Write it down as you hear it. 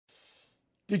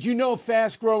Did you know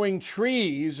Fast Growing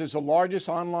Trees is the largest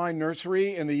online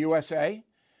nursery in the USA?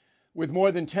 With more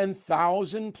than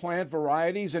 10,000 plant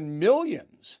varieties and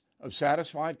millions of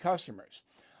satisfied customers.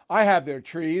 I have their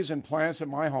trees and plants at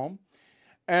my home,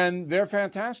 and they're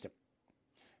fantastic.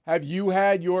 Have you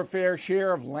had your fair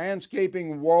share of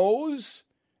landscaping woes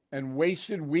and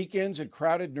wasted weekends at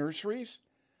crowded nurseries?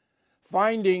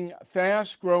 Finding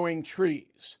Fast Growing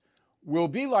Trees will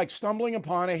be like stumbling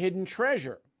upon a hidden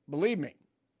treasure, believe me.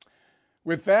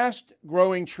 With Fast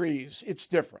Growing Trees, it's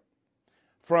different.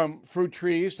 From fruit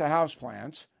trees to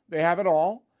houseplants, they have it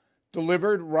all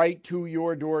delivered right to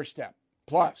your doorstep.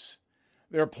 Plus,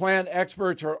 their plant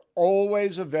experts are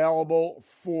always available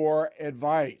for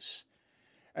advice.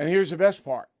 And here's the best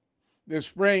part. This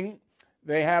spring,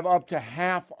 they have up to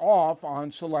half off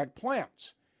on select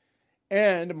plants.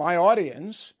 And my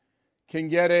audience can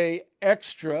get an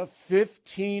extra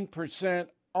 15%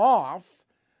 off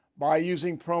by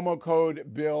using promo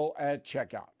code BILL at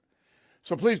checkout.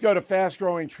 So please go to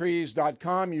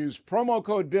fastgrowingtrees.com, use promo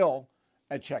code BILL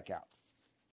at checkout.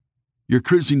 You're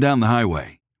cruising down the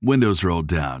highway, windows rolled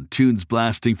down, tunes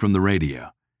blasting from the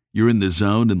radio. You're in the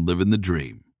zone and living the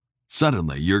dream.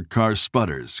 Suddenly, your car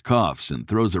sputters, coughs, and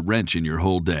throws a wrench in your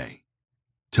whole day.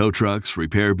 Tow trucks,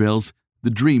 repair bills, the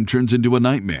dream turns into a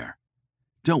nightmare.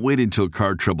 Don't wait until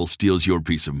car trouble steals your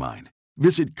peace of mind.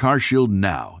 Visit CarShield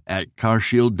now at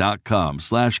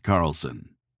carshield.com/Carlson.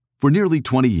 For nearly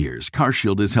 20 years,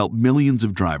 CarShield has helped millions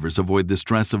of drivers avoid the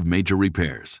stress of major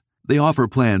repairs. They offer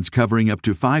plans covering up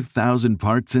to 5,000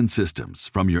 parts and systems,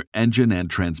 from your engine and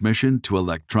transmission to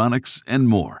electronics and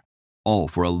more, all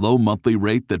for a low monthly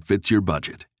rate that fits your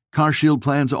budget. CarShield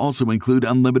plans also include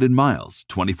unlimited miles,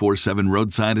 24/7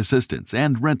 roadside assistance,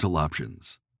 and rental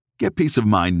options. Get peace of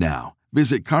mind now.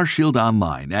 Visit CarShield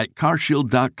online at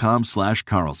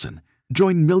carshield.com/Carlson.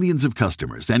 Join millions of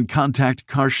customers and contact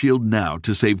CarShield now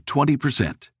to save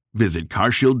 20%. Visit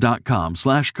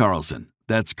carshield.com/Carlson.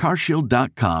 That's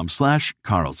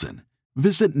carshield.com/Carlson.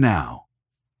 Visit now.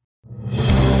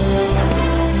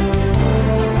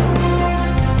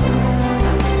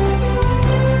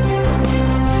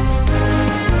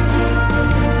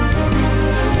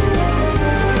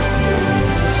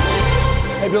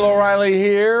 Hey, Bill O'Reilly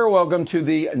here. Welcome to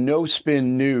the No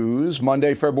Spin News.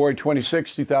 Monday, February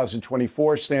 26,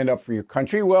 2024. Stand up for your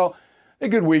country. Well, a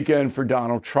good weekend for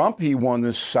Donald Trump. He won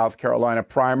this South Carolina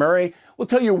primary. We'll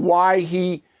tell you why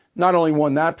he not only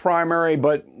won that primary,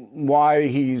 but why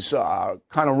he's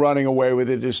kind of running away with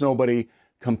it. There's nobody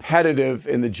competitive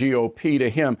in the GOP to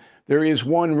him. There is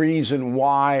one reason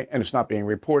why, and it's not being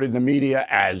reported in the media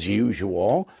as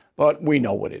usual, but we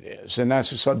know what it is. And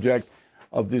that's the subject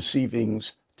of this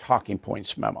evening's Talking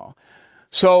Points memo.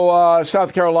 So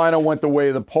South Carolina went the way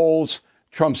of the polls.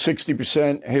 Trump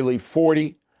 60%, Haley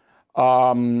 40%.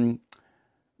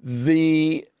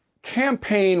 The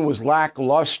campaign was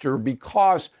lackluster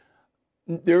because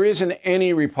there isn't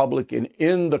any Republican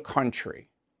in the country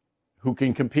who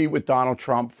can compete with Donald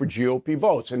Trump for GOP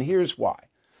votes. And here's why.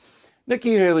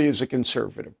 Nikki Haley is a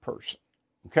conservative person,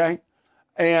 okay?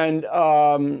 And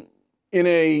in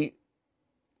a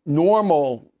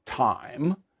normal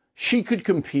time, she could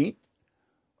compete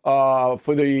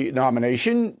for the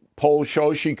nomination. Polls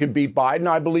show she could beat Biden.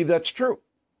 I believe that's true.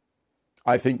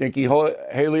 I think Nikki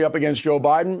Haley up against Joe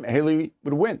Biden, Haley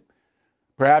would win.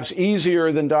 Perhaps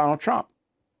easier than Donald Trump.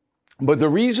 But the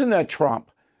reason that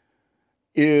Trump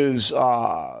is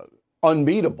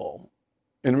unbeatable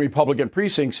in Republican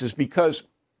precincts is because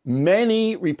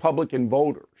many Republican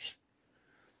voters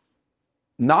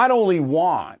not only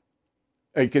want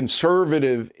a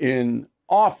conservative in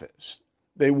office,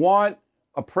 they want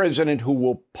a president who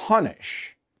will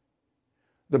punish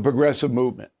the progressive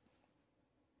movement.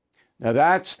 Now,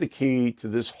 that's the key to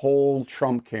this whole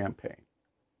Trump campaign,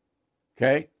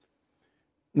 okay?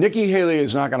 Nikki Haley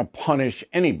is not going to punish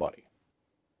anybody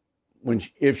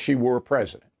if she were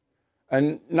president,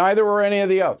 and neither are any of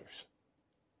the others.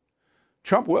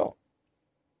 Trump will,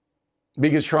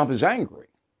 because Trump is angry.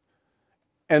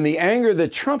 And the anger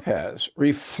that Trump has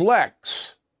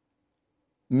reflects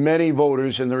many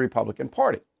voters in the Republican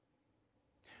Party.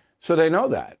 So they know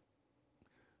that.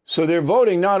 So they're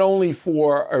voting not only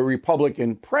for a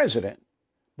Republican president,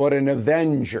 but an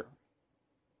avenger.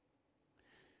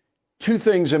 Two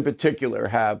things in particular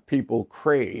have people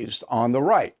crazed on the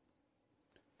right.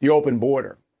 The open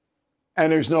border.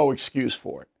 And there's no excuse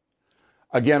for it.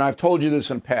 Again, I've told you this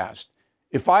in the past.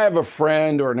 If I have a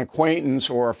friend or an acquaintance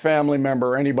or a family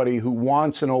member or anybody who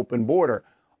wants an open border,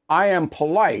 I am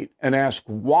polite and ask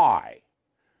why.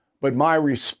 But my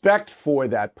respect for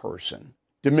that person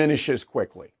diminishes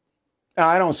quickly. Now,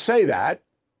 I don't say that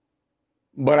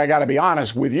But I got to be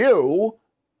honest with you,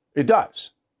 it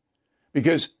does.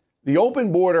 Because the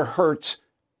open border hurts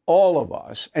all of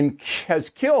us and has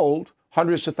killed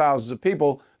hundreds of thousands of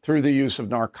people through the use of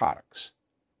narcotics.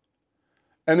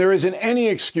 And there isn't any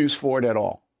excuse for it at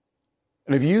all.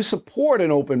 And if you support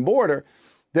an open border,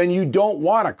 then you don't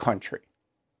want a country.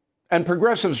 And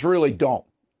progressives really don't.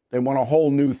 They want a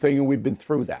whole new thing, and we've been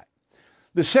through that.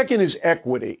 The second is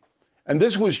equity. And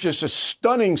this was just a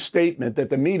stunning statement that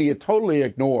the media totally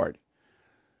ignored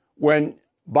when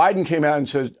Biden came out and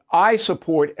says, I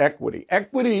support equity.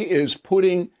 Equity is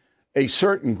putting a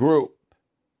certain group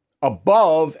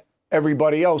above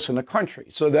everybody else in the country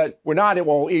so that we're not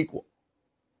all equal.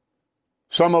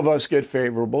 Some of us get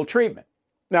favorable treatment.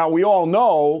 Now, we all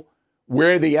know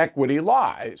where the equity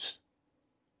lies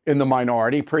in the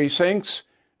minority precincts,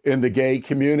 in the gay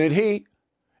community,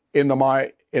 in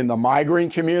the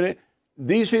migrant community.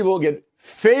 These people get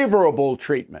favorable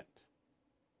treatment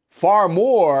far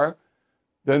more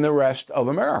than the rest of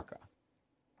America.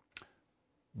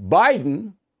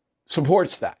 Biden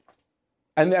supports that.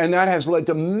 And that has led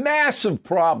to massive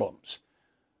problems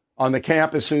on the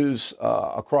campuses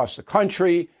across the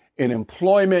country, in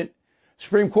employment.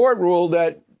 Supreme Court ruled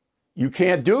that you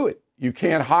can't do it. You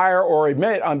can't hire or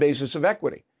admit on basis of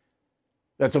equity.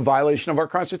 That's a violation of our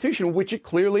Constitution, which it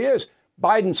clearly is.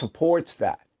 Biden supports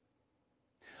that.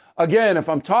 Again, if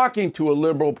I'm talking to a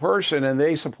liberal person and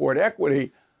they support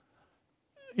equity,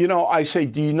 I say,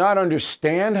 do you not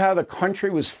understand how the country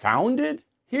was founded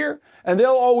here? And they'll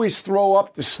always throw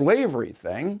up the slavery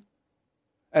thing.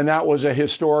 And that was a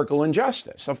historical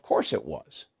injustice. Of course it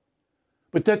was.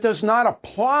 But that does not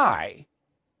apply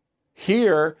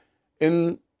here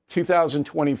in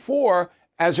 2024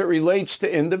 as it relates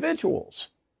to individuals.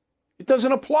 It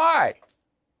doesn't apply.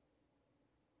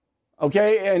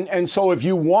 Okay, and so if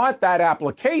you want that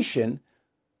application,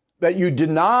 that you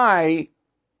deny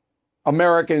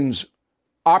Americans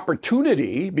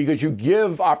opportunity because you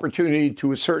give opportunity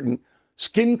to a certain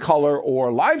skin color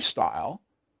or lifestyle,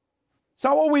 it's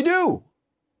not what we do.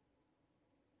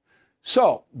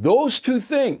 So those two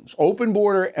things, open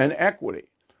border and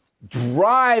equity,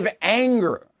 drive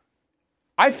anger.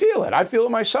 I feel it. I feel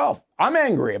it myself. I'm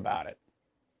angry about it.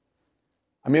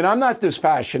 I mean, I'm not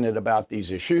dispassionate about these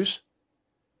issues.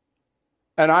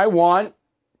 And I want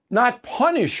not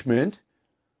punishment,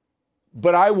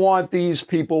 but I want these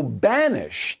people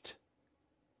banished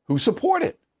who support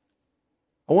it.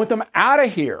 I want them out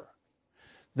of here.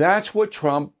 That's what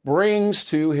Trump brings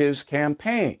to his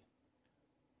campaign,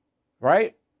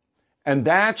 right? And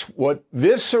that's what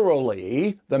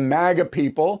viscerally the MAGA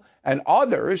people and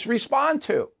others respond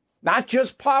to, not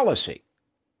just policy.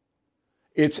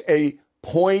 It's a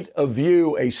point of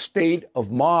view, a state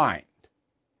of mind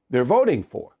they're voting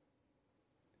for.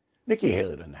 Nikki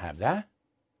Haley doesn't have that.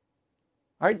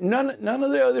 All right, none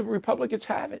of the other Republicans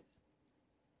have it.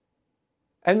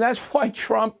 And that's why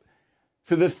Trump,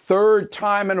 for the third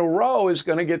time in a row, is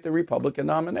going to get the Republican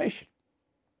nomination.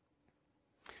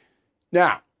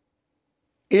 Now,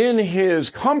 in his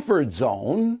comfort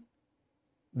zone,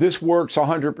 this works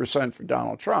 100% for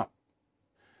Donald Trump.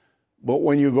 But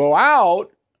when you go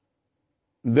out,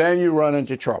 then you run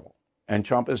into trouble. And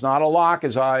Trump is not a lock,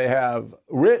 as I have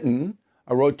written.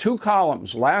 I wrote 2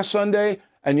 columns last Sunday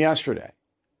and yesterday.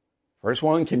 First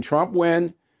one, can Trump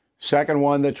win? Second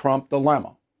one, the Trump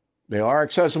dilemma. They are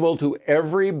accessible to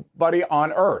everybody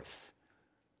on earth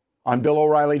on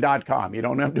BillO'Reilly.com. You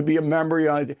don't have to be a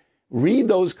member. Read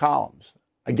those columns.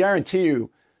 I guarantee you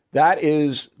that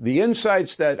is the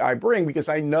insights that I bring because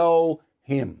I know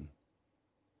him.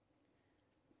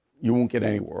 You won't get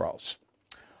anywhere else.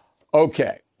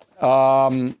 Okay.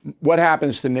 What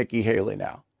happens to Nikki Haley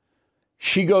now?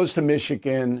 She goes to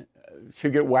Michigan.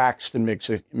 She'll get waxed in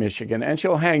Michigan, and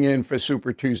she'll hang in for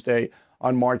Super Tuesday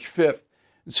on March 5th.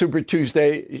 Super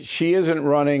Tuesday, she isn't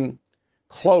running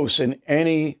close in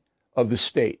any of the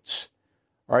states.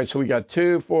 All right, so we got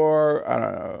 2,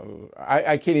 4,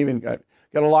 I can't even, got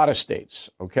a lot of states,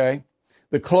 okay?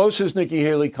 The closest Nikki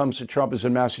Haley comes to Trump is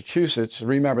in Massachusetts.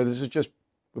 Remember, this is just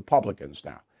Republicans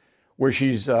now, where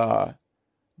she's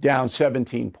down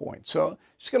 17 points. So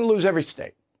she's going to lose every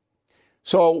state.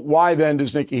 So why then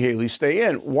does Nikki Haley stay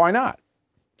in? Why not?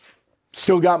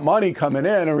 Still got money coming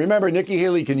in. And remember, Nikki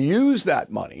Haley can use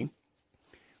that money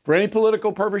for any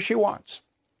political purpose she wants.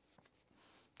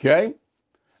 Okay?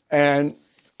 And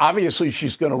obviously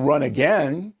she's going to run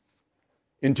again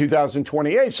in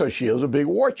 2028, so she has a big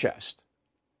war chest.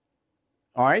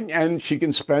 All right? And she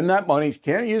can spend that money. She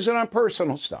can't use it on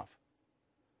personal stuff.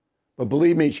 But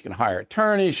believe me, she can hire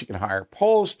attorneys, she can hire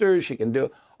pollsters, she can do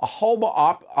a whole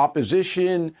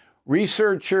opposition,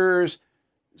 researchers.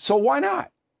 So why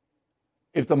not?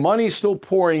 If the money's still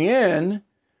pouring in,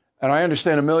 and I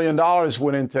understand $1 million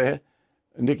went into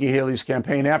Nikki Haley's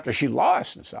campaign after she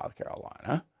lost in South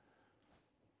Carolina,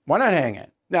 why not hang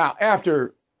it? Now,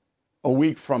 after a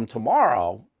week from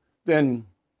tomorrow, then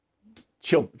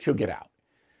she'll get out.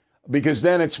 Because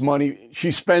then it's money,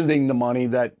 she's spending the money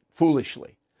that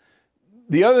foolishly.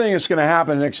 The other thing that's going to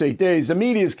happen in the next 8 days, the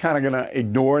media is kind of going to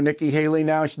ignore Nikki Haley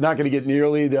now. She's not going to get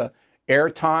nearly the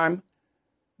airtime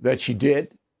that she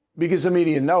did because the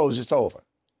media knows it's over.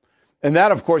 And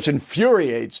that, of course,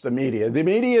 infuriates the media. The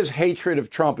media's hatred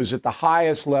of Trump is at the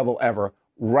highest level ever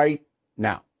right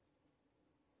now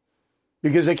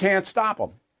because they can't stop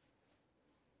him.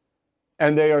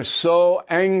 And they are so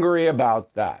angry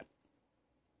about that.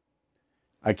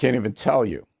 I can't even tell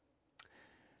you.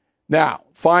 Now,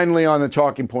 finally on the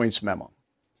talking points memo,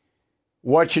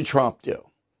 what should Trump do?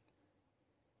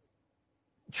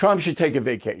 Trump should take a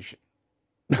vacation.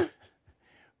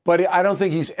 But I don't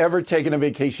think he's ever taken a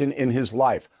vacation in his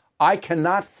life. I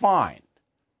cannot find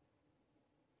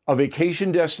a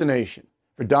vacation destination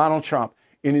for Donald Trump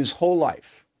in his whole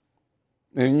life.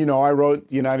 And, you know, I wrote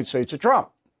the United States of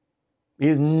Trump.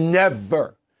 He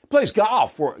never plays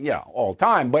golf for, all the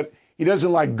time, but he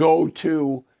doesn't like go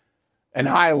to an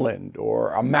island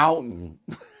or a mountain.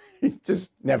 He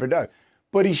just never does.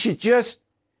 But he should just,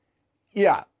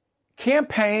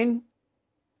 campaign.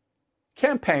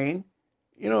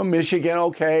 Michigan,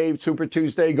 okay, Super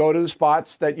Tuesday, go to the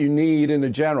spots that you need in the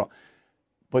general.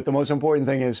 But the most important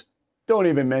thing is don't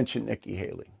even mention Nikki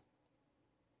Haley.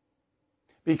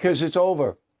 Because it's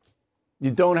over.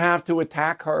 You don't have to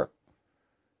attack her.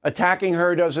 Attacking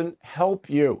her doesn't help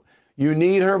you. You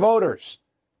need her voters.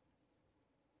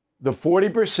 The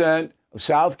 40% of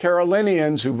South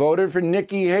Carolinians who voted for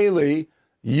Nikki Haley,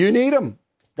 you need them,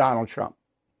 Donald Trump.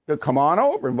 They'll come on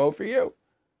over and vote for you.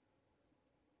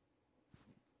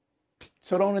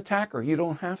 So don't attack her. You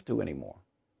don't have to anymore.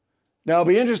 Now, it'll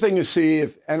be interesting to see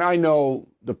if, and I know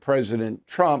the President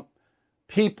Trump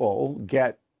people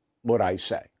get what I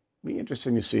say. It'll be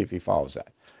interesting to see if he follows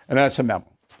that. And that's a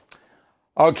memo.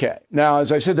 Okay. Now,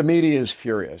 as I said, the media is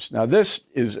furious. Now, this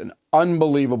is an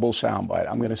unbelievable soundbite.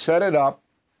 I'm going to set it up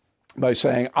by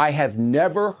saying I have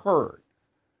never heard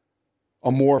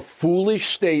a more foolish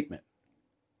statement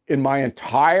in my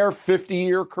entire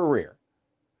 50-year career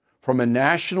from a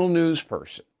national news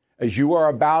person as you are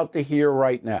about to hear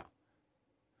right now.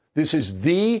 This is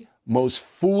the most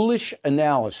foolish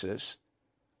analysis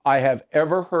I have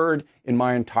ever heard in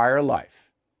my entire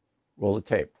life. Roll the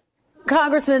tape.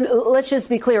 Congressman, let's just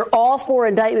be clear. All 4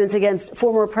 indictments against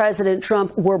former President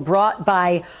Trump were brought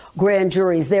by grand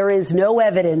juries. There is no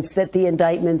evidence that the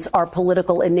indictments are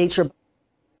political in nature.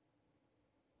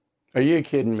 Are you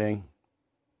kidding me?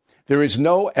 There is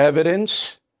no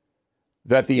evidence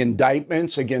that the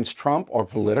indictments against Trump are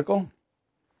political?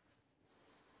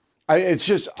 It's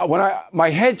just, my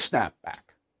head snapped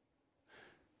back.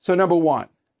 So number one,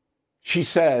 she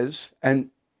says,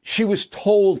 and she was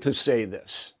told to say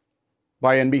this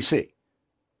by NBC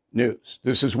News.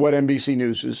 This is what NBC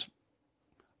News's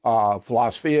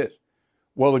philosophy is.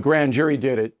 Well, the grand jury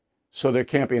did it, so there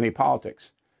can't be any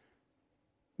politics.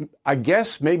 I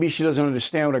guess maybe she doesn't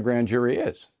understand what a grand jury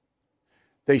is.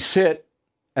 They sit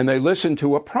and they listen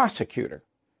to a prosecutor,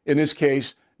 in this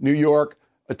case, New York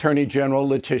Attorney General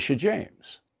Letitia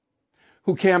James,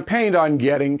 who campaigned on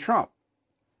getting Trump.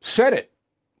 Said it.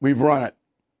 We've run it.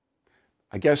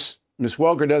 I guess Ms.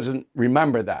 Welker doesn't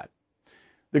remember that.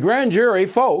 The grand jury,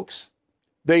 folks,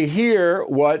 they hear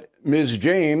what Ms.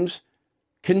 James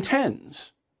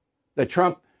contends, that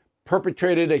Trump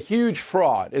perpetrated a huge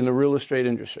fraud in the real estate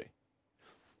industry.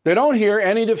 They don't hear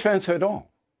any defense at all.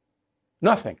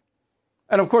 Nothing.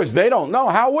 And of course, they don't know.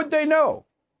 How would they know?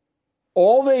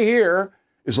 All they hear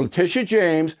is Letitia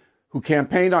James, who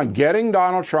campaigned on getting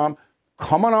Donald Trump,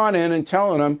 coming on in and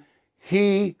telling him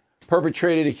he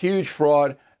perpetrated a huge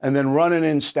fraud and then running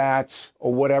in stats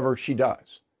or whatever she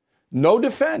does. No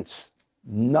defense.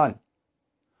 None.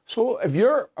 So if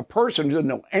you're a person who doesn't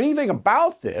know anything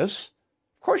about this,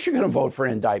 of course you're going to vote for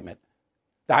an indictment.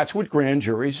 That's what grand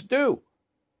juries do.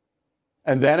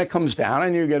 And then it comes down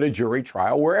and you get a jury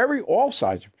trial where all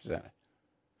sides are presented.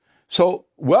 So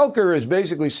Welker is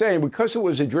basically saying because it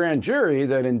was a grand jury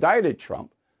that indicted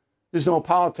Trump, there's no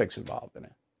politics involved in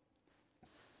it.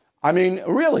 I mean,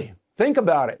 really, think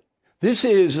about it. This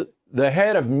is the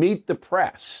head of Meet the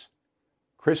Press,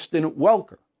 Kristen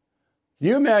Welker. Can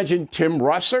you imagine Tim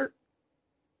Russert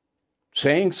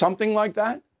saying something like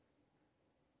that?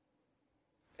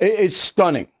 It's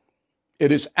stunning.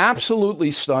 It is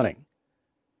absolutely stunning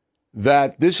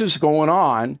that this is going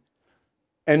on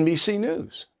NBC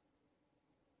News.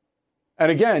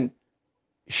 And again,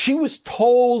 she was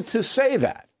told to say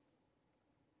that.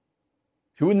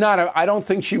 She would not have, I don't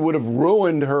think she would have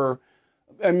ruined her.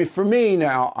 I mean, for me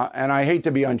now, and I hate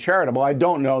to be uncharitable, I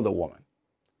don't know the woman.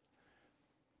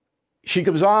 She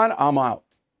comes on, I'm out.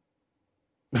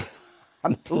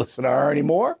 I'm not listening to her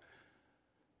anymore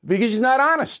because she's not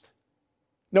honest.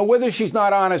 Now, whether she's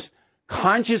not honest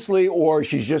consciously or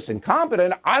she's just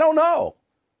incompetent, I don't know.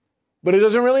 But it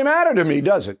doesn't really matter to me,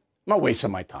 does it? I'm not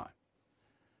wasting my time.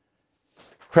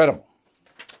 Incredible.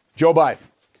 Joe Biden.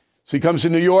 So he comes to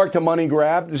New York to money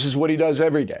grab. This is what he does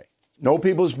every day. No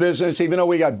people's business, even though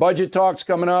we got budget talks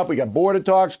coming up, we got border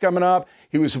talks coming up.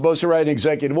 He was supposed to write an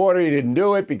executive order. He didn't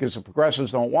do it because the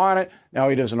progressives don't want it. Now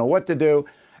he doesn't know what to do.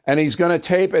 And he's going to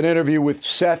tape an interview with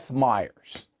Seth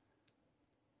Meyers.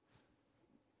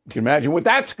 You can imagine what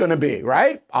that's going to be,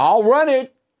 right? I'll run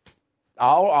it.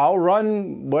 I'll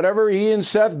run whatever he and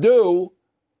Seth do.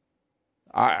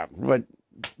 But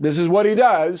this is what he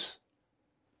does.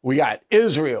 We got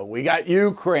Israel. We got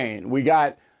Ukraine. We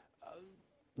got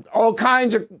all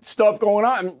kinds of stuff going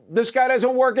on. This guy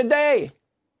doesn't work a day.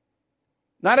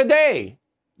 Not a day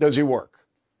does he work.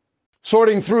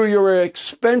 Sorting through your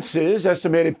expenses,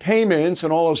 estimated payments,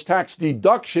 and all those tax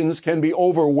deductions can be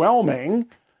overwhelming.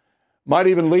 Might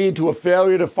even lead to a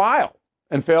failure to file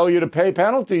and failure to pay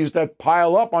penalties that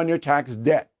pile up on your tax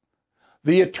debt.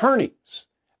 The attorneys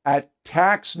at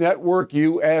Tax Network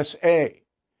USA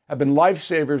have been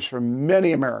lifesavers for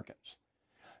many Americans.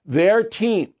 Their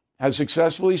team has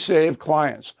successfully saved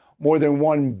clients more than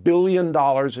 $1 billion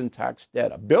in tax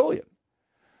debt. $1 billion.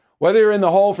 Whether you're in the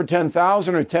hole for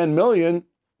 $10,000 or $10 million,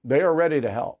 they are ready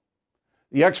to help.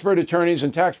 The expert attorneys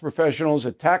and tax professionals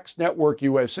at Tax Network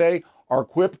USA are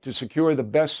equipped to secure the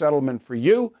best settlement for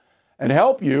you and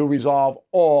help you resolve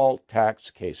all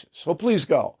tax cases. So please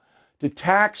go to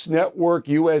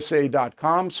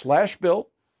taxnetworkusa.com/bill,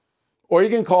 or you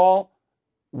can call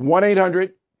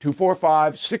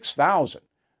 1-800-245-6000.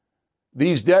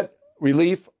 These debt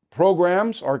relief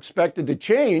programs are expected to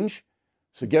change,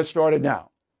 so get started now.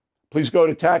 Please go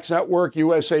to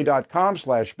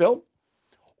taxnetworkusa.com/bill,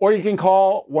 or you can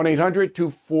call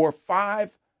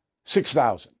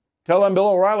 1-800-245-6000. Tell them Bill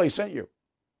O'Reilly sent you.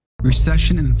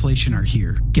 Recession and inflation are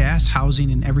here. Gas,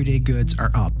 housing, and everyday goods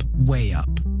are up, way up.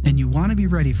 And you want to be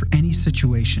ready for any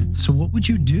situation. So what would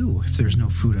you do if there's no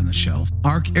food on the shelf?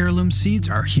 ARC Heirloom Seeds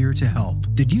are here to help.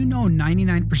 Did you know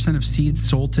 99% of seeds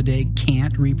sold today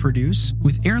can't reproduce?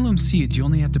 With Heirloom Seeds, you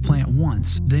only have to plant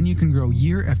once. Then you can grow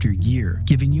year after year,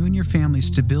 giving you and your family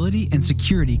stability and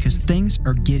security because things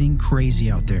are getting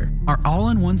crazy out there. Our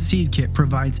all-in-one seed kit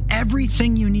provides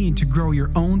everything you need to grow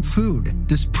your own food.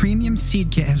 This premium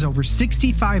seed kit has over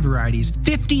 65 varieties,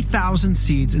 50,000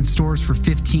 seeds, and stores for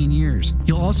 15 years.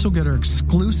 You'll also get our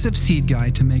exclusive seed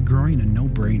guide to make growing a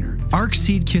no-brainer. ARC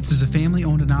Seed Kits is a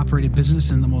family-owned and operated business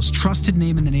and the most trusted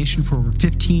name in the nation for over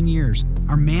 15 years.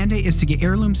 Our mandate is to get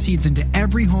heirloom seeds into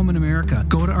every home in America.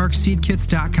 Go to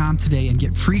arcseedkits.com today and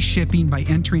get free shipping by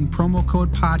entering promo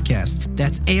code podcast.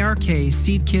 That's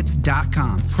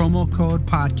ARKseedkits.com, promo code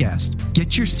podcast.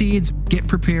 Get your seeds, get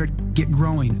prepared, get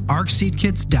growing.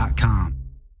 arcseedkits.com.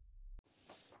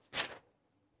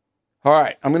 All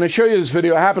right, I'm going to show you this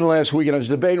video. It happened last week, and I was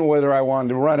debating whether I wanted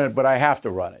to run it, but I have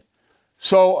to run it.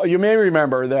 So you may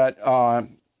remember that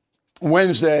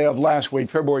Wednesday of last week,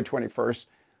 February 21st,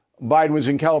 Biden was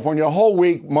in California a whole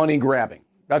week money grabbing.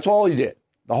 That's all he did,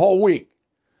 the whole week.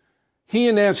 He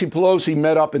and Nancy Pelosi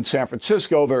met up in San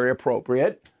Francisco, very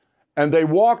appropriate, and they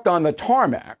walked on the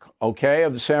tarmac, okay,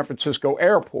 of the San Francisco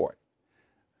airport.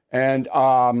 And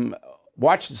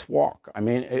watch this walk. I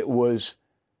mean, it was...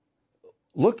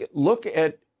 Look at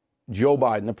Joe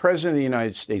Biden, the president of the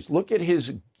United States. Look at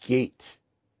his gait.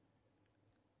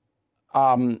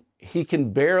 He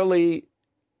can barely.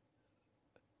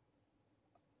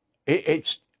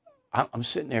 I'm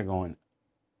sitting there going,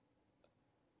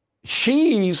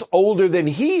 she's older than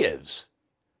he is,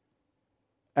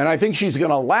 and I think she's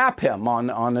going to lap him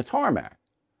on the tarmac.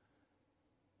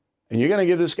 And you're going to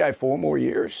give this guy 4 more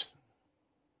years?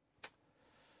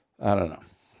 I don't know.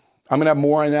 I'm going to have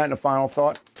more on that in a final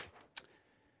thought.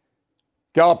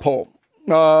 Gallup poll.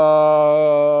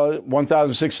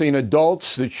 1,016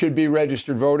 adults that should be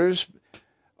registered voters.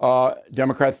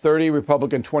 Democrat 30,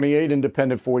 Republican 28,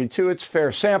 Independent 42. It's a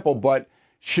fair sample, but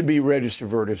should be registered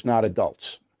voters, not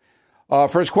adults.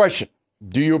 First question.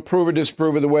 Do you approve or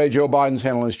disapprove of the way Joe Biden's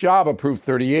handling his job? Approve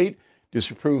 38,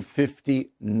 disapprove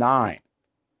 59.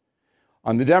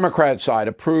 On the Democrat side,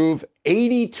 approve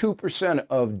 82%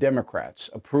 of Democrats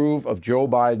approve of Joe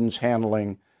Biden's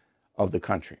handling of the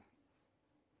country.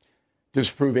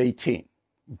 Disapprove 18.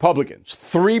 Republicans,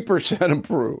 3%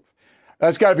 approve.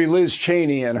 That's got to be Liz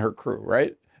Cheney and her crew,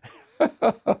 right?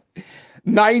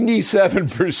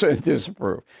 97%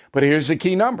 disapprove. But here's the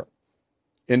key number.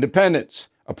 Independents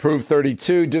approve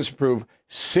 32, disapprove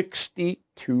 62%.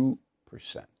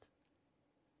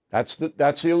 That's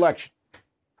the election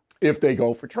if they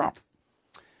go for Trump.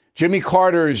 Jimmy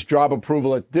Carter's job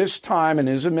approval at this time in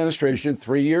his administration,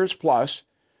 3 years plus,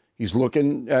 he's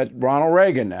looking at Ronald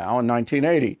Reagan now in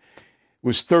 1980,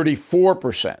 was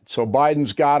 34%. So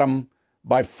Biden's got him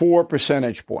by 4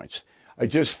 percentage points. I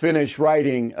just finished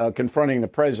writing Confronting the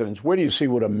Presidents. Where do you see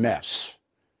what a mess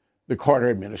the Carter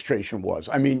administration was?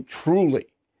 I mean, truly,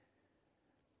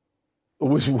 it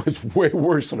was way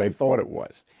worse than I thought it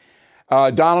was.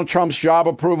 Donald Trump's job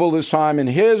approval this time in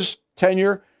his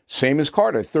tenure, same as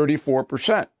Carter,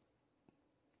 34%.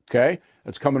 Okay?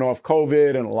 That's coming off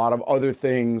COVID and a lot of other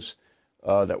things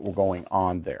that were going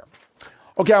on there.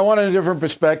 Okay, I wanted a different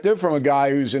perspective from a guy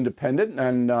who's independent,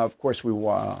 and of course we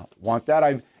want that.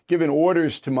 I've given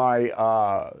orders to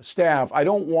my staff. I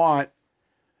don't want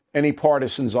any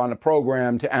partisans on the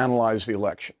program to analyze the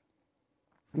election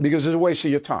because it's a waste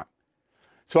of your time.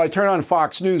 So I turn on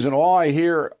Fox News, and all I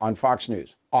hear on Fox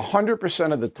News,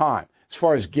 100% of the time, as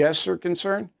far as guests are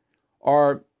concerned,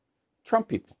 are Trump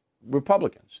people,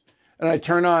 Republicans. And I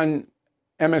turn on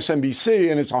MSNBC,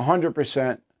 and it's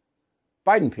 100%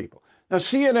 Biden people. Now,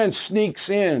 CNN sneaks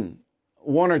in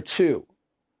one or two,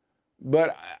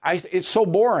 but it's so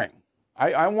boring.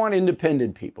 I want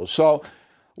independent people. So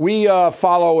we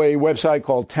follow a website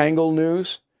called Tangle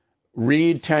News.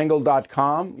 Read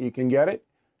tangle.com. You can get it.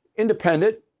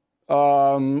 Independent. We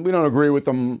don't agree with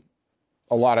them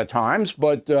a lot of times,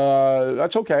 but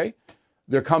that's okay.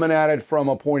 They're coming at it from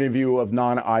a point of view of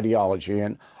non-ideology.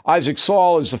 And Isaac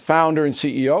Saul is the founder and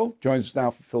CEO, joins us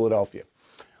now from Philadelphia.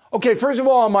 Okay, first of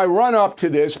all, on my run-up to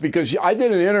this, because I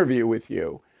did an interview with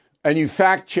you, and you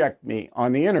fact-checked me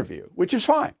on the interview, which is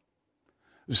fine.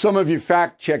 Some of your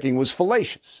fact-checking was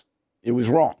fallacious. It was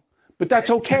wrong. But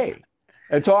that's okay.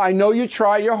 That's all. I know you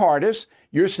try your hardest.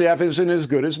 Your staff isn't as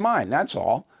good as mine. That's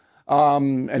all.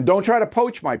 And don't try to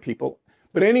poach my people.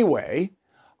 But anyway,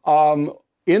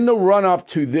 in the run-up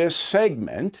to this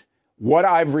segment, what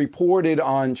I've reported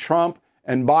on Trump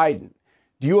and Biden,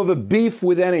 do you have a beef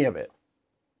with any of it?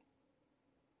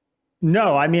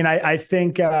 No, I mean, I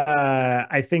think you're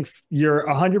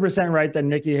 100% right that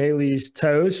Nikki Haley's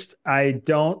toast. I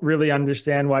don't really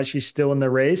understand why she's still in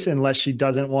the race unless she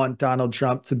doesn't want Donald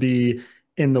Trump to be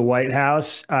in the White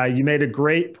House. You made a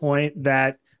great point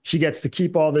that she gets to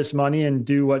keep all this money and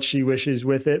do what she wishes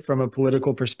with it from a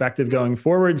political perspective going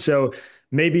forward. So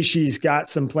maybe she's got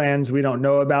some plans we don't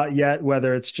know about yet,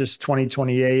 whether it's just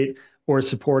 2028 or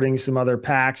supporting some other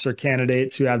PACs or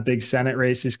candidates who have big Senate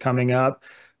races coming up.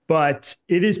 But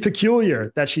it is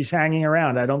peculiar that she's hanging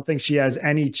around. I don't think she has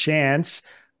any chance.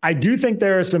 I do think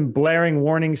there are some blaring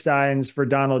warning signs for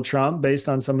Donald Trump based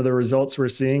on some of the results we're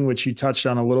seeing, which you touched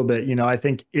on a little bit. You know, I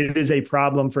think it is a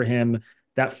problem for him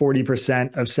that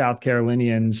 40% of South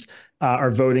Carolinians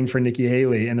are voting for Nikki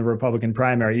Haley in the Republican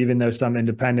primary, even though some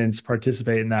independents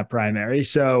participate in that primary.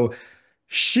 So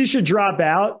she should drop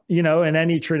out, you know, in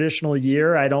any traditional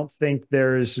year. I don't think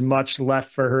there's much left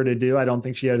for her to do. I don't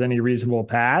think she has any reasonable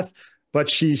path, but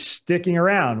she's sticking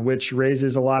around, which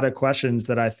raises a lot of questions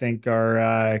that I think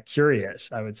are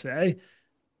curious, I would say.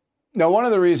 Now, one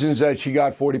of the reasons that she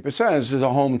got 40% is she's a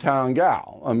hometown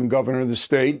gal. I'm governor of the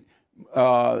state.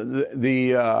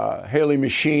 The Haley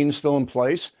machine still in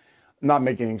place. I'm not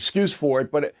making an excuse for it,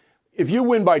 but if you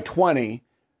win by 20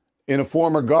 in a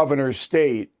former governor's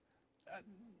state,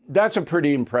 that's a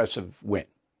pretty impressive win,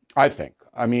 I think.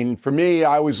 I mean, for me,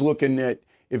 I was looking at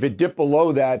if it dipped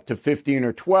below that to 15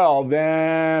 or 12,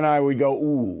 then I would go,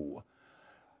 ooh.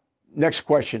 Next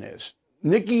question is,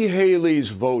 Nikki Haley's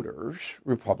voters,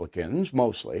 Republicans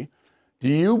mostly, do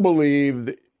you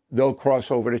believe they'll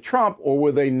cross over to Trump, or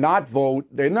will they not vote?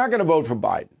 They're not going to vote for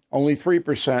Biden. Only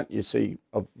 3%, you see,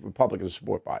 of Republicans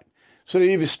support Biden. So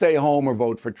they either stay home or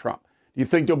vote for Trump. Do you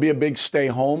think there'll be a big stay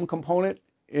home component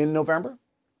in November?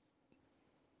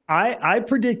 I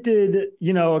predicted,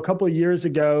 you know, a couple of years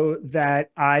ago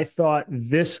that I thought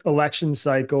this election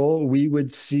cycle, we would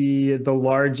see the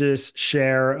largest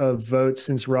share of votes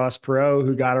since Ross Perot,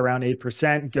 who got around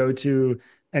 8%, go to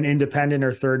an independent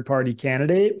or third party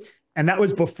candidate. And that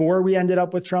was before we ended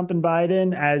up with Trump and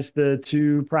Biden as the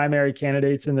two primary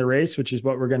candidates in the race, which is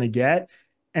what we're going to get.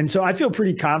 And so I feel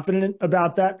pretty confident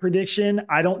about that prediction.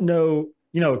 I don't know.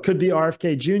 You know, it could be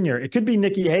RFK Jr. It could be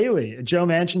Nikki Haley. Joe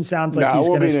Manchin sounds like he's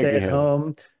going to stay at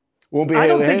home. Won't be I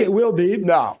don't Haley. think it will be.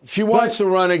 No, she wants to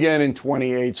run again in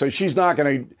 28, so she's not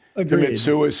going to commit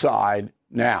suicide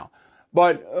now.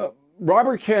 But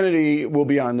Robert Kennedy will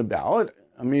be on the ballot.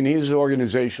 I mean, his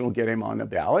organization will get him on the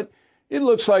ballot. It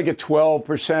looks like a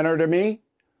 12%er to me.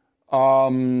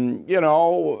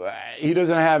 He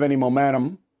doesn't have any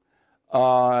momentum.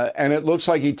 And it looks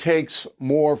like he takes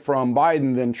more from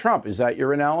Biden than Trump. Is that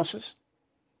your analysis?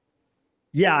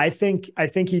 Yeah, I think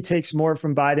he takes more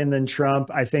from Biden than Trump.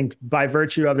 I think by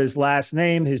virtue of his last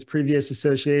name, his previous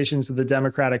associations with the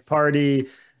Democratic Party,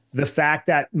 the fact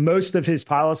that most of his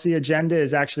policy agenda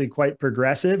is actually quite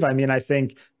progressive. I mean, I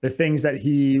think the things that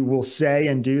he will say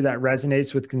and do that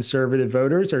resonates with conservative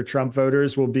voters or Trump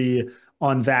voters will be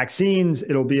on vaccines.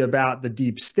 It'll be about the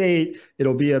deep state.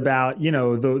 It'll be about,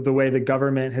 the way the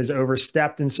government has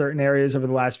overstepped in certain areas over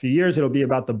the last few years. It'll be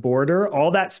about the border.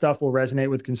 All that stuff will resonate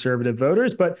with conservative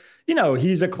voters. But,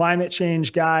 he's a climate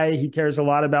change guy. He cares a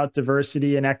lot about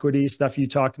diversity and equity, stuff you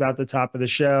talked about at the top of the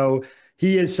show.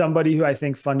 He is somebody who I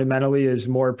think fundamentally is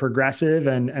more progressive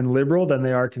and liberal than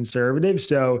they are conservative.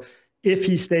 So if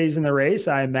he stays in the race,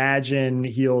 I imagine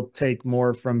he'll take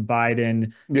more from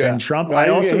Biden than Trump. Well, I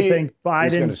also think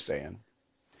Biden's going to stay in.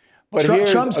 But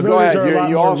Trump's voters are a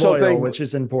lot more loyal, which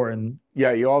is important.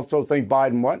 Yeah, you also think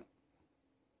Biden what?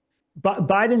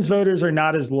 Biden's voters are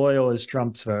not as loyal as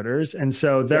Trump's voters, and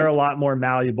so they're a lot more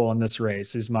malleable in this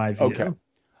race, is my view. Okay.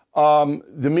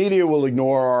 The media will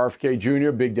ignore RFK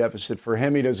Jr., big deficit for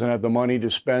him. He doesn't have the money to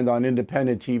spend on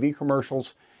independent TV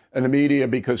commercials. And the media,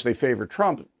 because they favor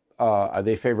Trump,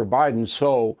 they favor Biden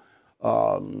so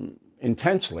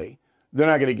intensely, they're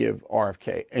not going to give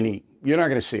RFK any, you're not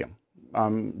going to see him.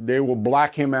 They will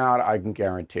black him out, I can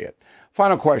guarantee it.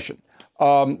 Final question.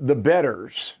 The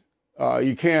bettors,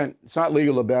 it's not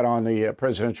legal to bet on the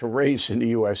presidential race in the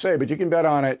USA, but you can bet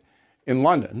on it in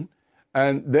London.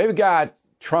 And they've got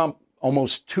Trump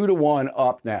almost 2-1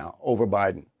 up now over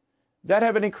Biden. That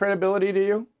have any credibility to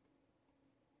you?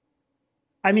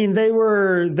 I mean, they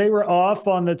were off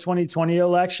on the 2020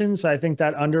 election, so I think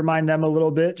that undermined them a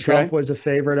little bit. Okay. Trump was a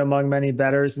favorite among many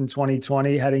bettors in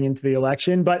 2020 heading into the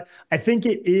election, but I think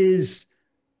it is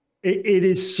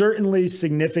certainly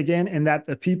significant in that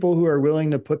the people who are willing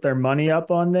to put their money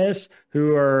up on this,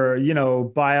 who are,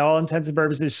 by all intents and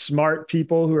purposes, smart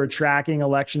people who are tracking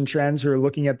election trends, who are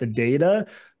looking at the data,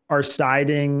 are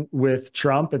siding with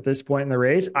Trump at this point in the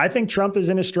race. I think Trump is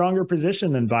in a stronger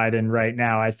position than Biden right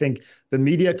now. I think the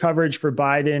media coverage for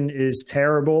Biden is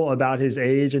terrible about his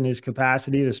age and his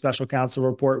capacity. The special counsel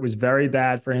report was very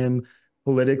bad for him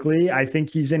politically. I think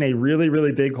he's in a really,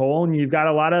 really big hole. And you've got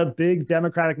a lot of big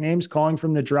Democratic names calling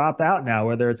from the dropout now,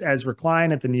 whether it's Ezra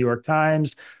Klein at the New York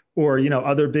Times or,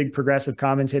 other big progressive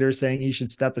commentators saying he should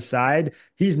step aside.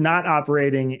 He's not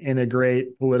operating in a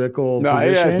great political position. No,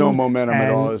 he has no momentum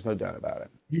at all. There's no doubt about it.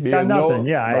 He's got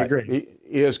nothing. I agree.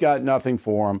 He has got nothing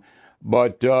for him.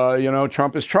 But,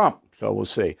 Trump is Trump. So we'll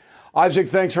see. Isaac,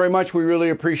 thanks very much. We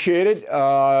really appreciate it.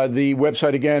 The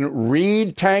website again,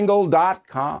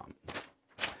 readtangle.com.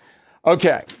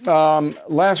 Okay.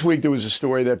 Last week there was a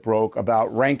story that broke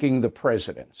about ranking the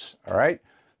presidents. All right.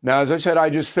 Now, as I said, I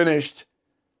just finished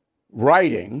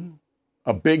writing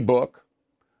a big book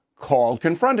called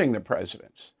Confronting the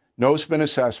Presidents, No Spin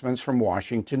Assessments from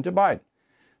Washington to Biden.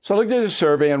 So I looked at the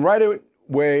survey and right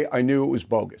away I knew it was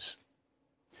bogus.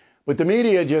 But the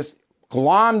media just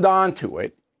glommed onto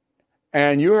it,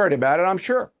 and you heard about it, I'm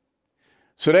sure.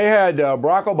 So they had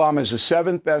Barack Obama as the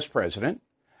 7th best president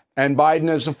and Biden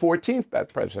as the 14th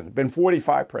best president. Been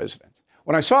 45 presidents.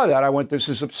 When I saw that, I went, this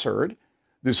is absurd.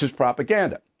 This is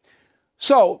propaganda.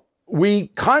 So we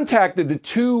contacted the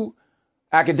two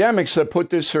academics that put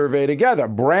this survey together,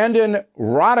 Brandon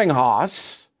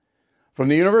Rottinghaus from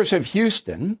the University of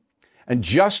Houston and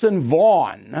Justin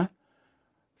Vaughn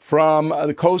from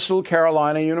the Coastal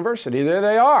Carolina University. There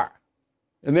they are.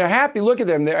 And they're happy. Look at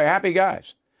them. They're happy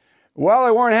guys. Well,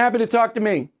 they weren't happy to talk to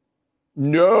me.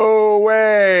 No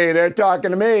way they're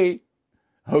talking to me.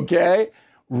 Okay?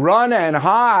 Run and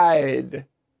hide.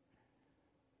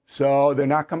 So they're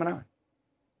not coming on.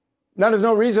 Now, there's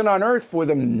no reason on earth for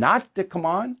them not to come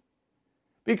on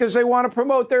because they want to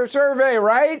promote their survey,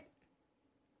 right?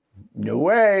 No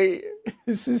way.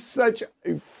 This is such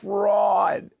a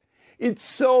fraud. It's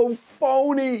so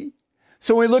phony.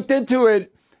 So we looked into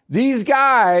it. These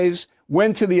guys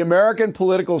went to the American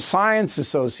Political Science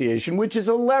Association, which is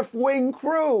a left-wing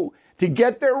crew, to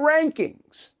get their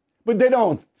rankings. But they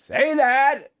don't say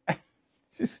that.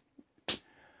 Just,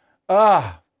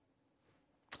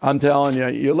 I'm telling you,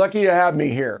 you're lucky to have me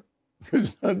here.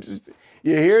 Because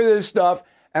you hear this stuff,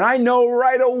 and I know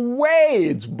right away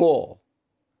it's bull.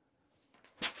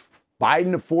 Biden,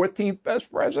 the 14th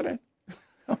best president?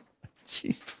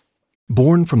 Jeez.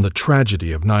 Born from the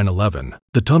tragedy of 9/11,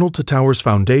 the Tunnel to Towers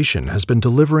Foundation has been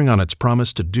delivering on its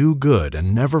promise to do good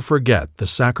and never forget the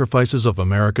sacrifices of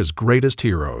America's greatest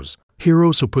heroes.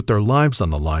 Heroes who put their lives on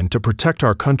the line to protect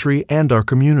our country and our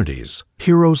communities.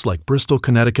 Heroes like Bristol,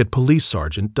 Connecticut Police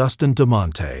Sergeant Dustin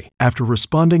DeMonte. After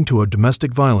responding to a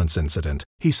domestic violence incident,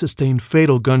 he sustained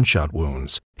fatal gunshot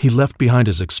wounds. He left behind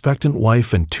his expectant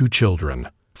wife and 2 children.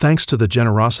 Thanks to the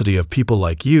generosity of people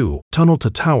like you, Tunnel to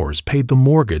Towers paid the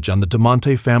mortgage on the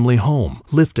DeMonte family home,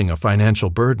 lifting a financial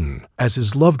burden. As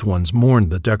his loved ones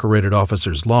mourned the decorated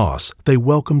officer's loss, they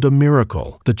welcomed a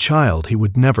miracle, the child he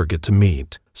would never get to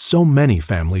meet. So many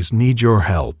families need your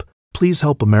help. Please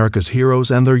help America's heroes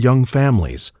and their young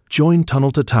families. Join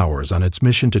Tunnel to Towers on its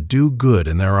mission to do good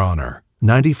in their honor.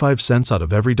 95 cents out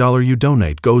of every dollar you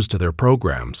donate goes to their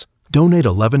programs. Donate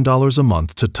 $11 a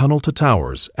month to Tunnel to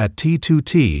Towers at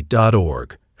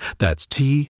T2T.org. That's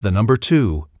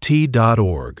T2T.org.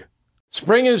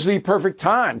 Spring is the perfect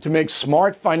time to make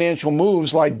smart financial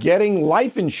moves like getting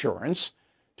life insurance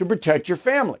to protect your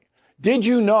family. Did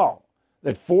you know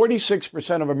that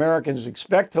 46% of Americans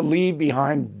expect to leave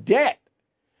behind debt?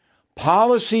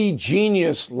 Policy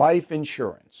Genius Life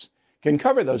Insurance can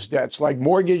cover those debts like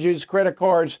mortgages, credit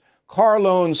cards, car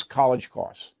loans, college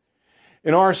costs.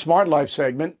 In our Smart Life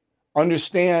segment,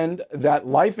 understand that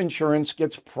life insurance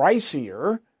gets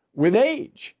pricier with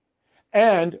age,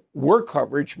 and work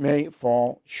coverage may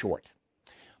fall short.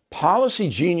 Policy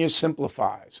Genius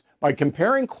simplifies by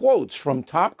comparing quotes from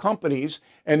top companies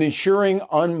and ensuring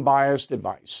unbiased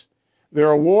advice. Their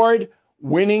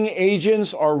award-winning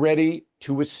agents are ready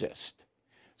to assist.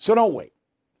 So don't wait.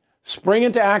 Spring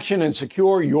into action and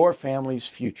secure your family's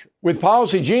future. With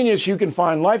Policy Genius, you can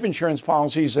find life insurance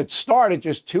policies that start at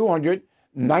just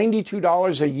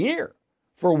 $292 a year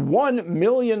for $1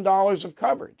 million of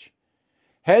coverage.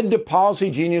 Head to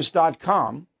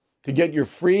policygenius.com to get your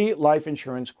free life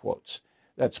insurance quotes.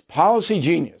 That's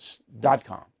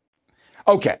policygenius.com.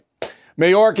 Okay,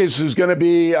 Mayorkas is going to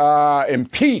be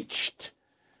impeached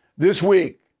this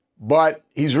week, but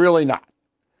he's really not.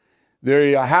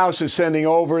 The House is sending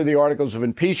over the articles of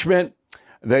impeachment.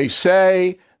 They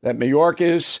say that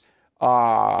Mayorkas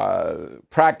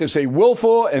practiced a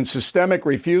willful and systemic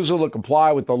refusal to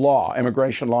comply with the law,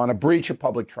 immigration law, and a breach of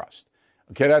public trust.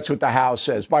 Okay, that's what the House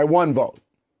says, by 1 vote.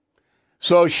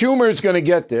 So Schumer is going to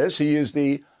get this. He is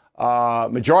the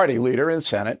majority leader in the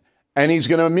Senate, and he's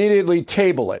going to immediately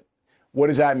table it. What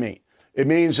does that mean? It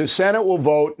means the Senate will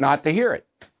vote not to hear it.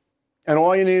 And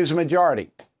all you need is a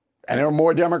majority. And there are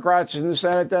more Democrats in the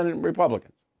Senate than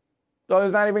Republicans. So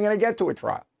it's not even going to get to a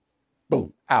trial.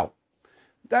 Boom, out.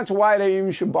 That's why they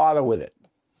even should bother with it.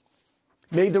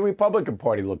 Made the Republican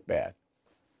Party look bad.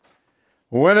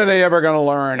 When are they ever going to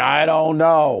learn? I don't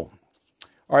know.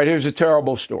 All right, here's a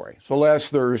terrible story. So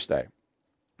last Thursday,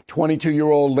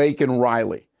 22-year-old Laken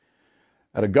Riley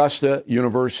at Augusta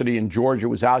University in Georgia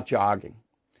was out jogging.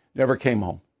 Never came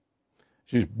home.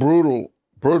 She was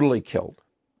brutally killed.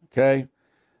 Okay?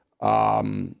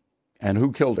 And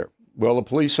who killed her? Well, the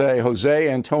police say Jose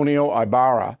Antonio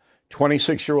Ibarra,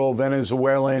 26-year-old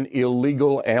Venezuelan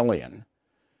illegal alien,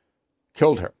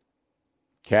 killed her.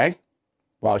 Okay?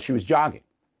 While she was jogging.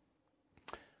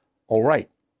 All right.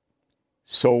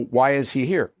 So why is he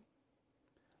here?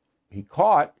 He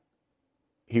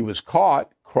was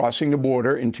caught crossing the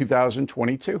border in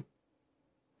 2022.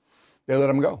 They let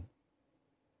him go.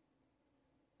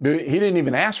 He didn't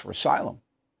even ask for asylum.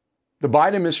 The Biden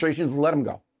administration let him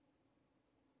go.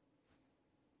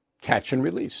 Catch and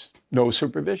release. No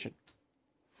supervision.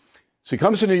 So he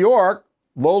comes to New York,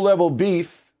 low-level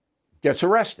beef, gets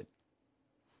arrested.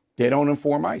 They don't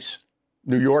inform ICE.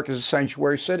 New York is a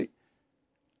sanctuary city.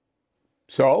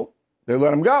 So they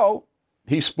let him go.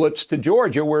 He splits to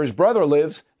Georgia, where his brother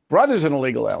lives. Brother's an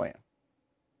illegal alien.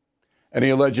 And he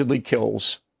allegedly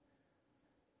kills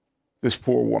this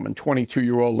poor woman,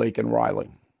 22-year-old Laken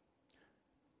Riley.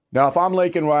 Now, if I'm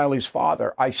Laken Riley's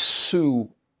father, I sue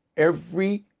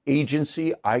every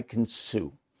agency I can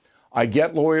sue. I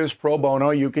get lawyers pro bono,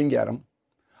 you can get them.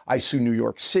 I sue New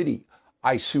York City.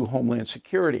 I sue Homeland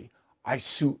Security. I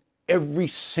sue every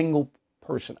single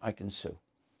person I can sue.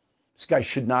 This guy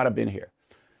should not have been here.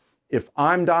 If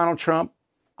I'm Donald Trump,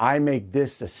 I make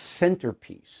this a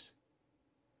centerpiece.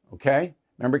 Okay?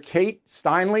 Remember Kate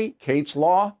Steinle, Kate's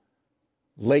Law,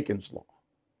 Laken's Law.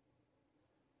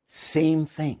 Same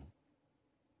thing.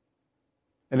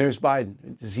 And there's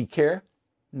Biden. Does he care?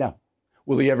 No.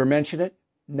 Will he ever mention it?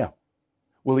 No.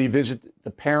 Will he visit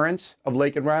the parents of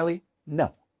Laken Riley?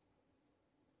 No.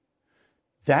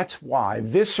 That's why,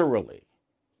 viscerally,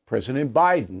 President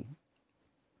Biden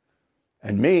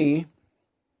and me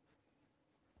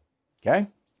Okay?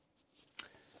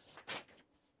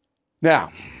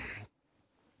 Now,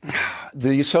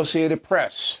 the Associated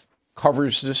Press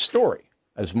covers this story,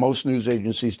 as most news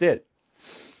agencies did.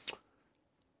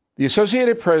 The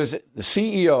Associated Press, the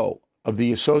CEO of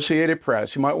the Associated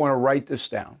Press, you might want to write this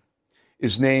down,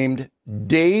 is named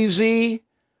Daisy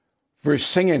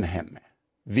Versingham,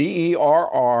 Versingham.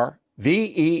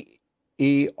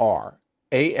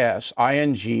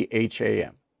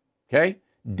 Okay?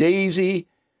 Daisy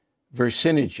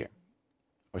Versingham,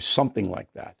 or something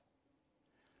like that.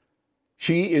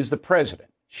 She is the president.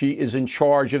 She is in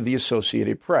charge of the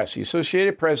Associated Press. The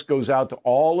Associated Press goes out to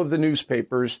all of the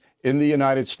newspapers in the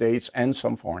United States and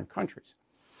some foreign countries.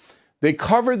 They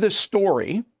cover the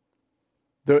story.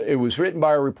 It was written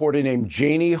by a reporter named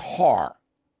Janie Har.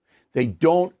 They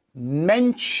don't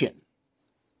mention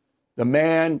the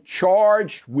man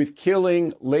charged with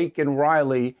killing Lake and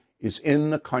Riley is in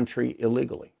the country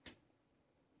illegally.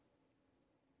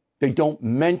 They don't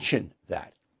mention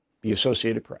that, the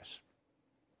Associated Press.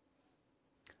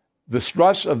 The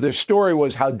thrust of their story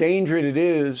was how dangerous it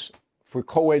is for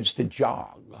co-eds to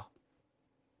jog.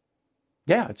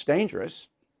 Yeah, it's dangerous.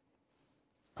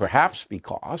 Perhaps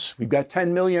because we've got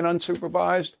 10 million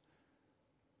unsupervised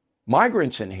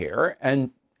migrants in here,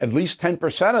 and at least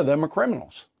 10% of them are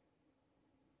criminals.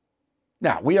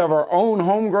 Now, we have our own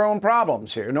homegrown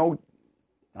problems here. No,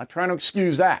 not trying to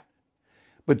excuse that.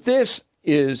 But this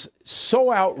is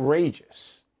so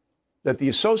outrageous that the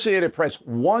Associated Press,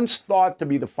 once thought to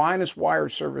be the finest wire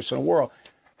service in the world,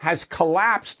 has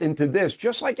collapsed into this,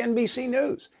 just like NBC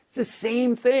News. It's the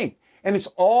same thing. And it's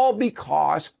all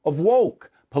because of woke,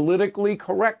 politically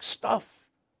correct stuff.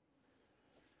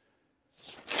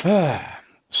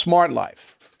 Smart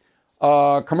life.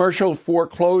 Commercial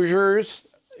foreclosures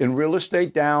in real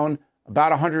estate down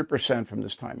about 100% from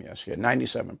this time yesterday,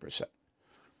 97%.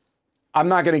 I'm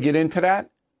not going to get into that.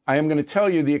 I am going to tell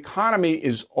you the economy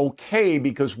is okay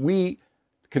because we,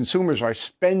 consumers, are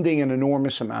spending an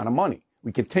enormous amount of money.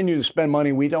 We continue to spend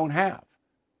money we don't have.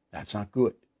 That's not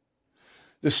good.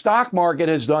 The stock market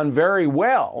has done very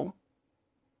well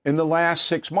in the last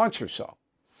 6 months or so.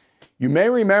 You may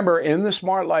remember in the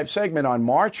Smart Life segment on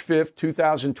March 5th,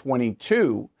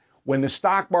 2022, when the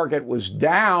stock market was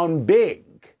down big.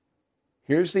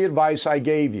 Here's the advice I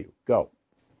gave you. Go.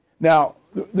 Now,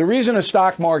 the reason the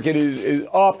stock market is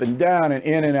up and down and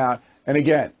in and out, and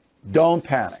again, don't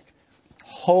panic.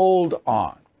 Hold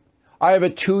on. I have a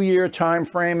 2-year time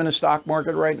frame in the stock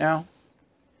market right now,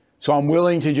 so I'm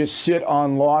willing to just sit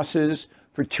on losses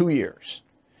for 2 years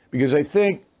because I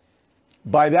think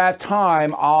by that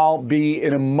time I'll be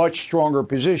in a much stronger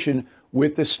position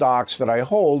with the stocks that I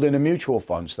hold and the mutual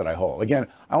funds that I hold. Again,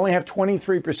 I only have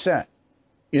 23%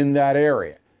 in that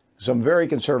area because I'm a very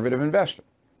conservative investor.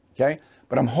 Okay?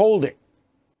 But I'm holding.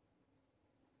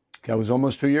 That was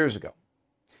almost 2 years ago.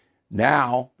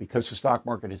 Now, because the stock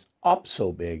market is up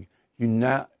so big, you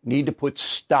now need to put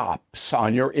stops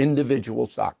on your individual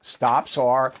stock. Stops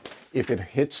are, if it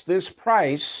hits this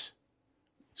price,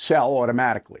 sell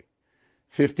automatically.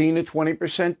 15 to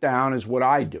 20% down is what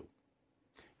I do.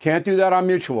 Can't do that on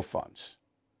mutual funds.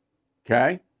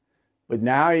 Okay? But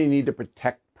now you need to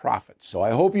protect profits. So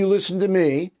I hope you listened to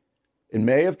me in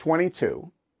May of 22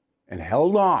 and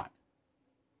held on.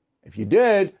 If you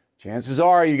did, chances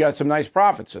are you got some nice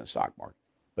profits in the stock market,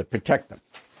 but protect them.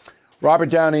 Robert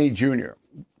Downey Jr.,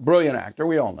 brilliant actor,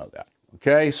 we all know that.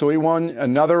 Okay, so he won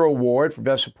another award for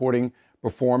Best Supporting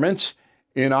Performance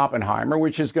in Oppenheimer,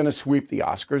 which is going to sweep the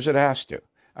Oscars. It has to.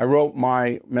 I wrote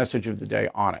my message of the day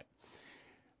on it.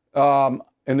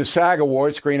 In the SAG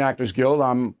Awards, Screen Actors Guild,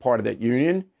 I'm part of that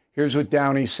union. Here's what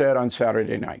Downey said on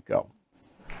Saturday night. Go.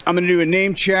 I'm going to do a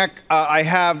name check. I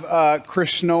have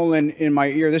Chris Nolan in my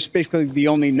ear. This is basically the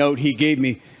only note he gave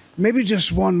me. Maybe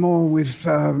just one more with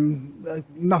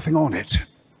nothing on it.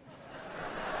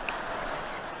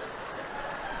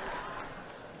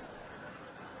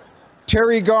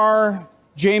 Terry Garr,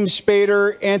 James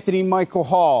Spader, Anthony Michael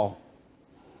Hall.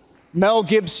 Mel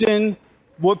Gibson,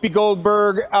 Whoopi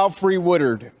Goldberg, Alfre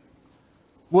Woodard.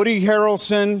 Woody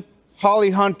Harrelson,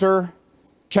 Holly Hunter,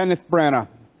 Kenneth Branagh.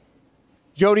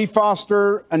 Jodie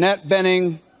Foster, Annette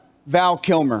Bening, Val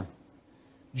Kilmer.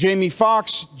 Jamie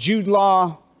Foxx, Jude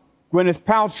Law, Gwyneth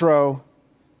Paltrow,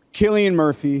 Cillian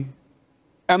Murphy,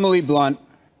 Emily Blunt,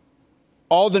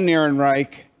 Alden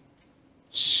Ehrenreich,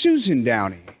 Susan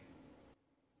Downey.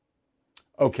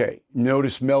 Okay,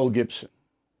 notice Mel Gibson.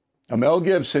 Now, Mel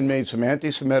Gibson made some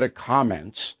anti-Semitic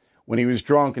comments when he was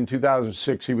drunk in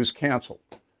 2006. He was canceled.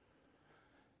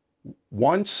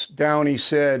 Once Downey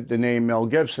said the name Mel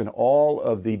Gibson, all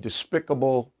of the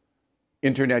despicable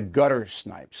internet gutter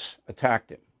snipes attacked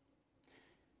him.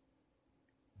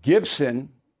 Gibson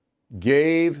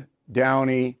gave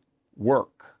Downey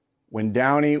work when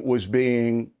Downey was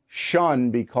being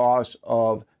shunned because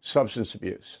of substance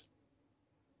abuse.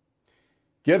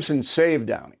 Gibson saved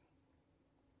Downey,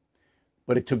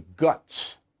 but it took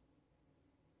guts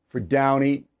for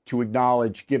Downey to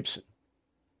acknowledge Gibson.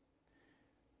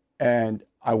 And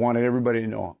I wanted everybody to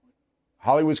know,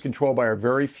 Hollywood's controlled by a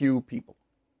very few people.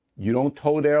 You don't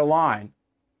toe their line,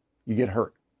 you get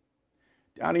hurt.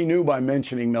 Downey knew by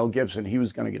mentioning Mel Gibson he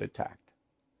was going to get attacked.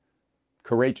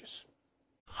 Courageous.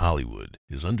 Hollywood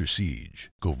is under siege,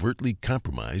 covertly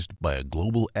compromised by a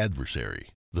global adversary.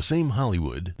 The same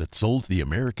Hollywood that sold the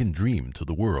American dream to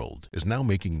the world is now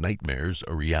making nightmares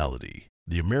a reality.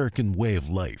 The American way of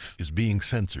life is being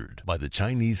censored by the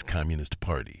Chinese Communist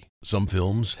Party. Some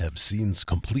films have scenes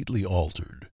completely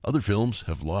altered. Other films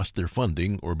have lost their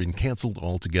funding or been canceled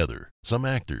altogether. Some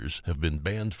actors have been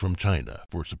banned from China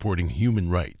for supporting human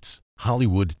rights.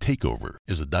 Hollywood Takeover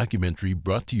is a documentary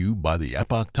brought to you by the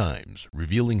Epoch Times,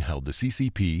 revealing how the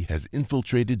CCP has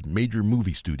infiltrated major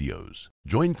movie studios.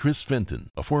 Join Chris Fenton,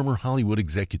 a former Hollywood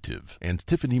executive, and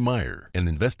Tiffany Meyer, an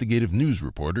investigative news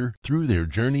reporter, through their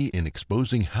journey in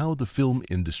exposing how the film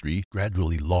industry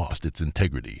gradually lost its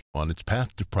integrity on its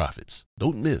path to profits.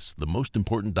 Don't miss the most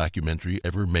important documentary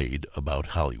ever made about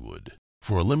Hollywood.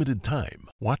 For a limited time,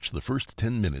 watch the first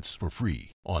 10 minutes for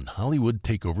free on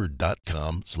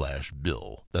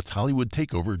HollywoodTakeover.com/Bill. That's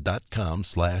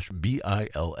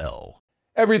HollywoodTakeover.com/BILL.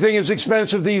 Everything is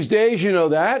expensive these days, you know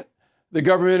that. The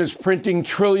government is printing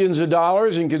trillions of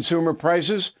dollars and consumer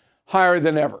prices higher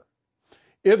than ever.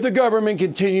 If the government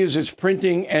continues its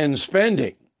printing and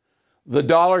spending, the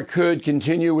dollar could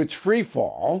continue its free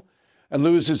fall and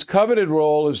lose its coveted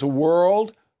role as the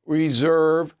world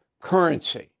reserve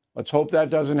currency. Let's hope that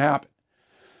doesn't happen.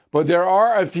 But there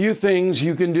are a few things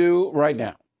you can do right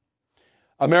now.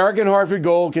 American Hartford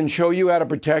Gold can show you how to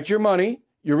protect your money,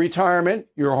 your retirement,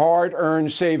 your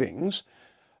hard-earned savings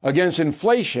against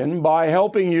inflation by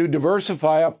helping you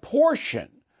diversify a portion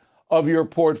of your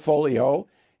portfolio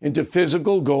into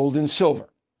physical gold and silver.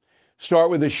 Start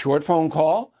with a short phone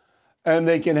call, and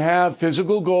they can have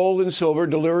physical gold and silver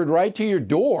delivered right to your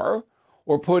door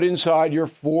or put inside your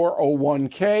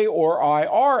 401k or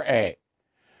IRA.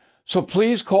 So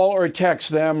please call or text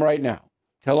them right now.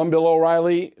 Tell them Bill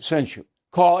O'Reilly sent you.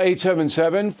 Call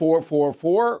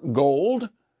 877-444-GOLD,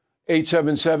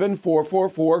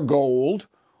 877-444-GOLD,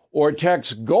 or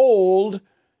text GOLD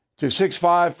to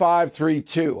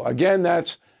 65532. Again,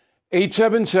 that's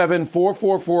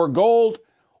 877-444-GOLD,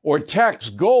 or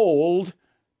text GOLD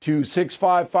to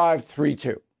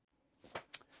 65532.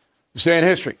 This day in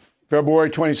history. February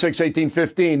 26,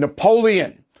 1815,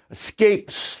 Napoleon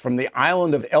escapes from the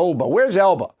island of Elba. Where's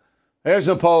Elba? There's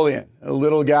Napoleon, a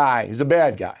little guy. He's a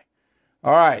bad guy.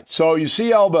 All right, so you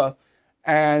see Elba,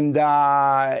 and,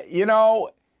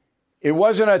 it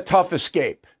wasn't a tough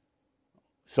escape.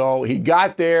 So he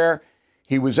got there.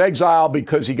 He was exiled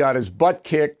because he got his butt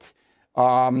kicked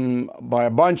by a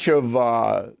bunch of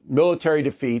military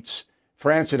defeats.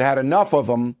 France had had enough of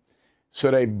him. So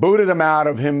they booted him out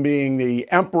of him being the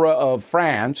emperor of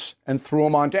France and threw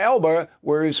him onto Elba,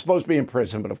 where he was supposed to be in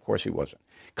prison, but of course he wasn't.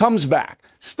 Comes back,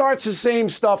 starts the same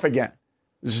stuff again.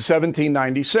 This is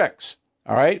 1796,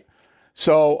 all right?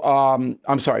 So,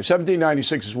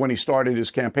 1796 is when he started his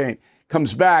campaign.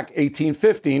 Comes back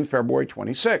 1815, February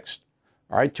 26th,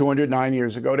 all right, 209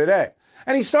 years ago today.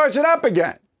 And he starts it up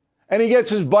again, and he gets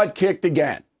his butt kicked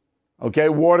again. Okay,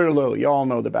 Waterloo, you all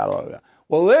know the Battle of that.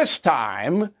 Well, this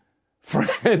time,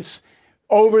 France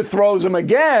overthrows him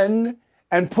again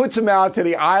and puts him out to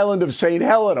the island of St.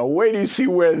 Helena. Wait till you see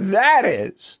where that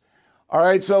is. All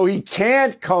right, so he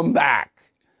can't come back.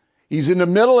 He's in the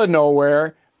middle of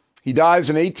nowhere. He dies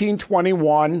in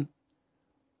 1821.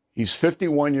 He's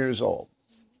 51 years old.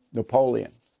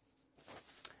 Napoleon.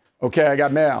 Okay, I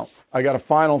got mail. I got a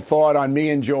final thought on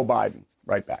me and Joe Biden.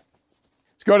 Right back.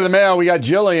 Let's go to the mail. We got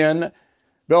Jillian.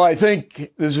 Bill, I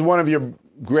think this is one of your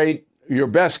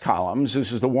best columns.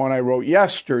 This is the one I wrote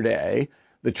yesterday,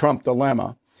 The Trump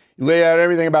Dilemma. You lay out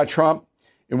everything about Trump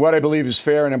in what I believe is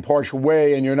fair and impartial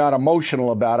way, and you're not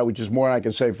emotional about it, which is more than I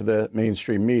can say for the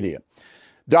mainstream media.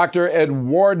 Dr.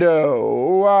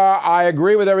 Eduardo, I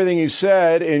agree with everything you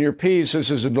said in your piece.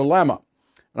 This is a dilemma,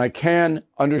 and I can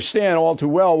understand all too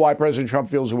well why President Trump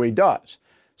feels the way he does.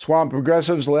 Swamp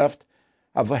progressives left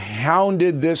have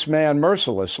hounded this man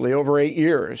mercilessly over 8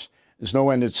 years. There's no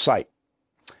end in sight.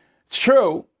 It's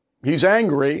true, he's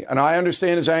angry, and I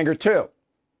understand his anger too.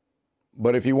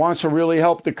 But if he wants to really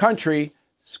help the country,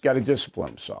 he's got to discipline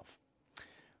himself.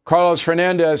 Carlos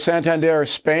Fernandez, Santander,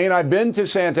 Spain. I've been to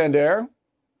Santander.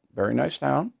 Very nice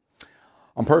town.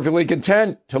 I'm perfectly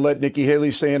content to let Nikki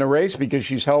Haley stay in a race because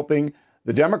she's helping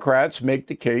the Democrats make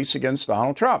the case against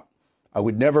Donald Trump. I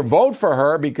would never vote for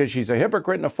her because she's a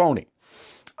hypocrite and a phony.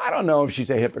 I don't know if she's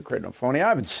a hypocrite and a phony. I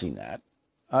haven't seen that.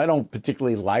 I don't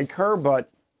particularly like her, but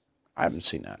I haven't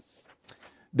seen that.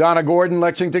 Donna Gordon,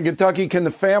 Lexington, Kentucky. Can the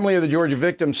family of the Georgia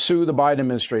victim sue the Biden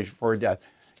administration for her death?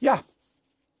 Yeah.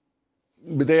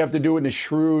 But they have to do it in a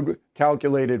shrewd,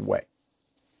 calculated way.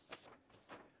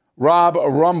 Rob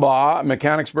Rumbaugh,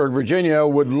 Mechanicsburg, Virginia,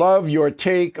 would love your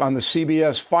take on the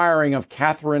CBS firing of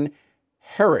Catherine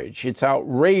Herridge. It's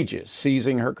outrageous,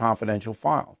 seizing her confidential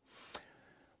files.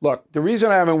 Look, the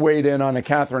reason I haven't weighed in on the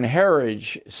Catherine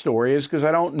Herridge story is because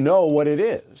I don't know what it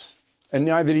is. And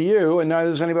neither do you, and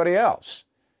neither does anybody else.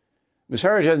 Ms.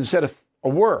 Herridge hasn't said a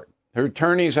word. Her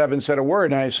attorneys haven't said a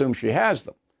word, and I assume she has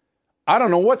them. I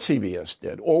don't know what CBS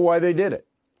did or why they did it.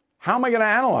 How am I going to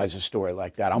analyze a story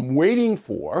like that? I'm waiting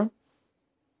for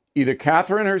either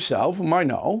Catherine herself, whom I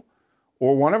know,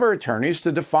 or one of her attorneys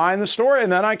to define the story,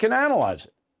 and then I can analyze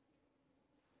it.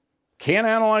 Can't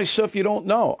analyze stuff you don't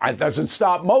know. It doesn't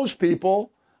stop most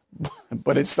people,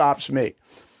 but it stops me.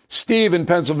 Steve in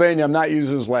Pennsylvania, I'm not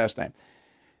using his last name.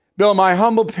 Bill, my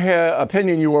humble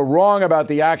opinion, you were wrong about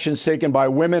the actions taken by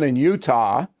women in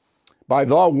Utah, by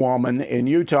the woman in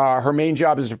Utah. Her main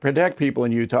job is to protect people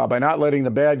in Utah by not letting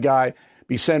the bad guy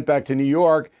be sent back to New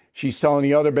York. She's telling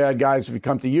the other bad guys, if you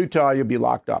come to Utah, you'll be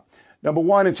locked up. Number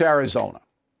one, it's Arizona.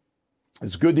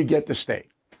 It's good to get the state.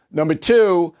 Number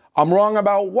two, I'm wrong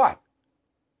about what?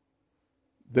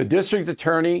 The district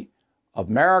attorney of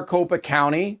Maricopa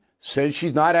County says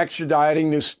she's not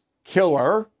extraditing this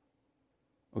killer,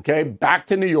 okay, back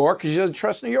to New York because she doesn't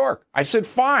trust New York. I said,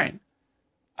 fine.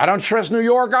 I don't trust New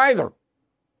York either.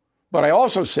 But I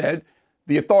also said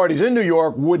the authorities in New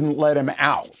York wouldn't let him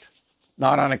out,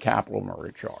 not on a capital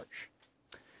murder charge.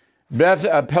 Beth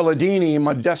Pelladini,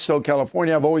 Modesto,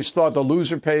 California. I've always thought the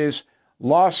loser pays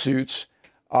lawsuits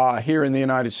here in the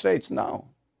United States. No.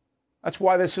 That's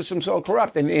why the system's so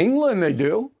corrupt. In England, they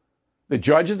do. The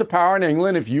judge has the power in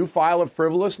England. If you file a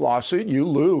frivolous lawsuit, you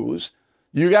lose.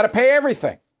 You got to pay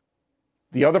everything.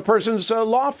 The other person's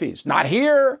law fees. Not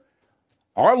here.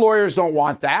 Our lawyers don't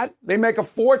want that. They make a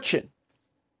fortune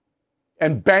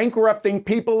and bankrupting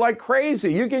people like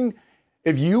crazy.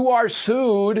 If you are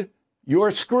sued,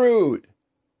 you're screwed.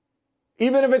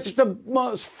 Even if it's the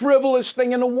most frivolous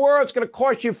thing in the world, it's going to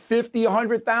cost you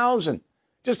 $50,000, $100,000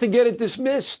 just to get it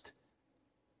dismissed.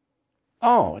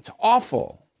 Oh, it's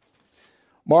awful.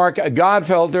 Mark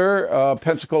Godfelder,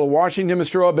 Pensacola, Washington.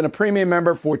 Mr. O, I've been a premium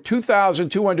member for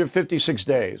 2,256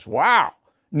 days. Wow.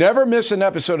 Never miss an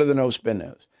episode of the No Spin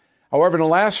News. However, in the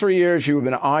last 3 years, you have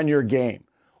been on your game.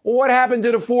 Well, what happened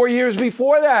to the 4 years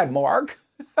before that, Mark?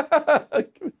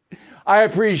 I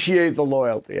appreciate the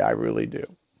loyalty. I really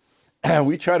do.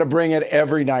 We try to bring it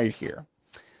every night here.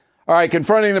 All right,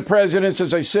 confronting the presidents,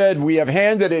 as I said, we have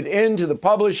handed it in to the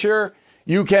publisher.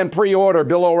 You can pre-order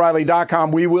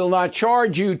BillO'Reilly.com. We will not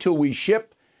charge you till we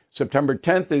ship. September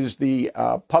 10th is the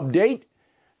pub date.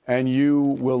 And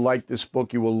you will like this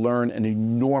book. You will learn an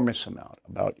enormous amount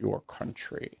about your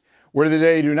country. Word of the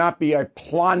day, do not be a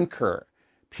plonker.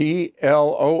 Plonker.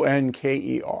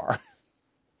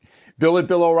 Bill at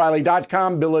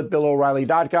BillO'Reilly.com. Bill at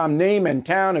BillO'Reilly.com. Name and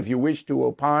town if you wish to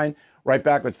opine. Right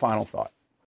back with final thought.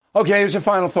 Okay, here's the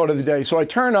final thought of the day. So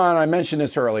I mentioned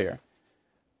this earlier.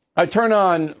 I turn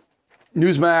on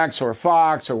Newsmax or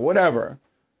Fox or whatever,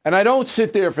 and I don't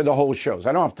sit there for the whole shows.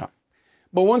 I don't have time.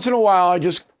 But once in a while, I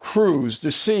just cruise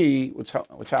to see what's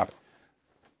happening.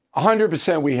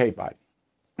 100% we hate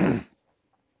Biden.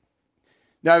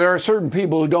 Now, there are certain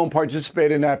people who don't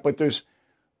participate in that, but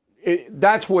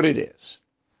that's what it is,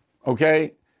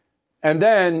 okay? And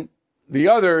then the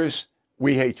others,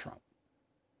 we hate Trump.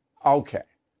 Okay.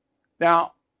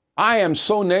 Now, I am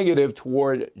so negative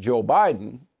toward Joe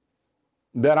Biden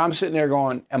that I'm sitting there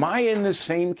going, am I in the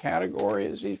same category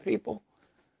as these people?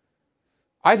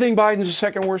 I think Biden's the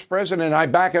second worst president, and I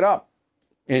back it up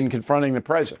in confronting the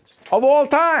presidents of all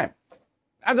time.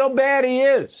 That's how bad he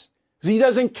is. Because he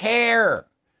doesn't care.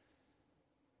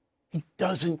 He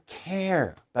doesn't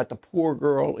care about the poor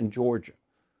girl in Georgia.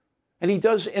 And he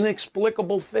does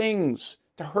inexplicable things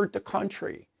to hurt the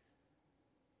country.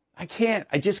 I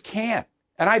just can't.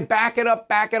 And I back it up,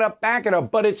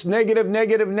 but it's negative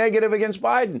against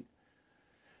Biden.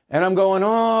 And I'm going,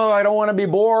 I don't want to be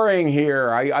boring here.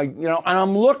 And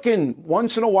I'm looking.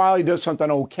 Once in a while, he does something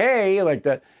okay, like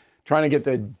trying to get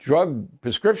the drug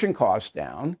prescription costs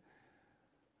down.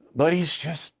 But he's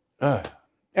just,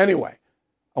 Anyway,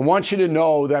 I want you to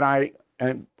know that I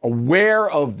am aware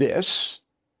of this,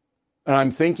 and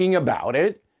I'm thinking about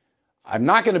it. I'm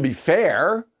not going to be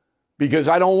fair because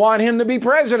I don't want him to be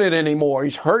president anymore.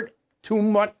 He's hurt too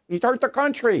much. He's hurt the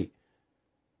country.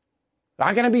 I'm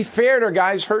not going to be fair to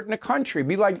guys hurting the country.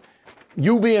 Be like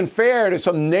you being fair to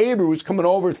some neighbor who's coming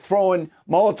over throwing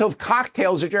Molotov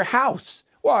cocktails at your house.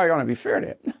 Well, I'm going to be fair to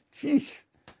him. Jeez.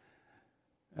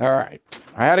 All right.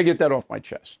 I had to get that off my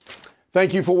chest.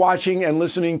 Thank you for watching and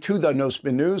listening to the No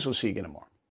Spin News. We'll see you again tomorrow.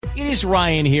 It is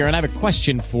Ryan here, and I have a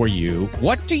question for you.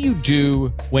 What do you do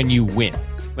when you win?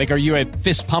 Like, are you a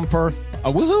fist pumper,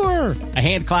 a woohooer, a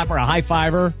hand clapper, a high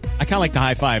fiver? I kind of like the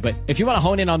high five, but if you want to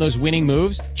hone in on those winning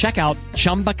moves, check out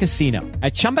Chumba Casino.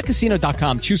 At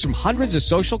ChumbaCasino.com, choose from hundreds of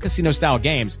social casino-style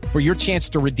games for your chance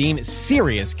to redeem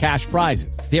serious cash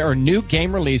prizes. There are new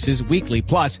game releases weekly,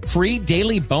 plus free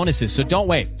daily bonuses, so don't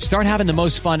wait. Start having the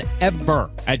most fun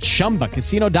ever at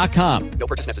ChumbaCasino.com. No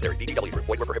purchase necessary. VGW Group.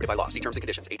 Void where prohibited by law. See terms and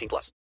conditions. 18+.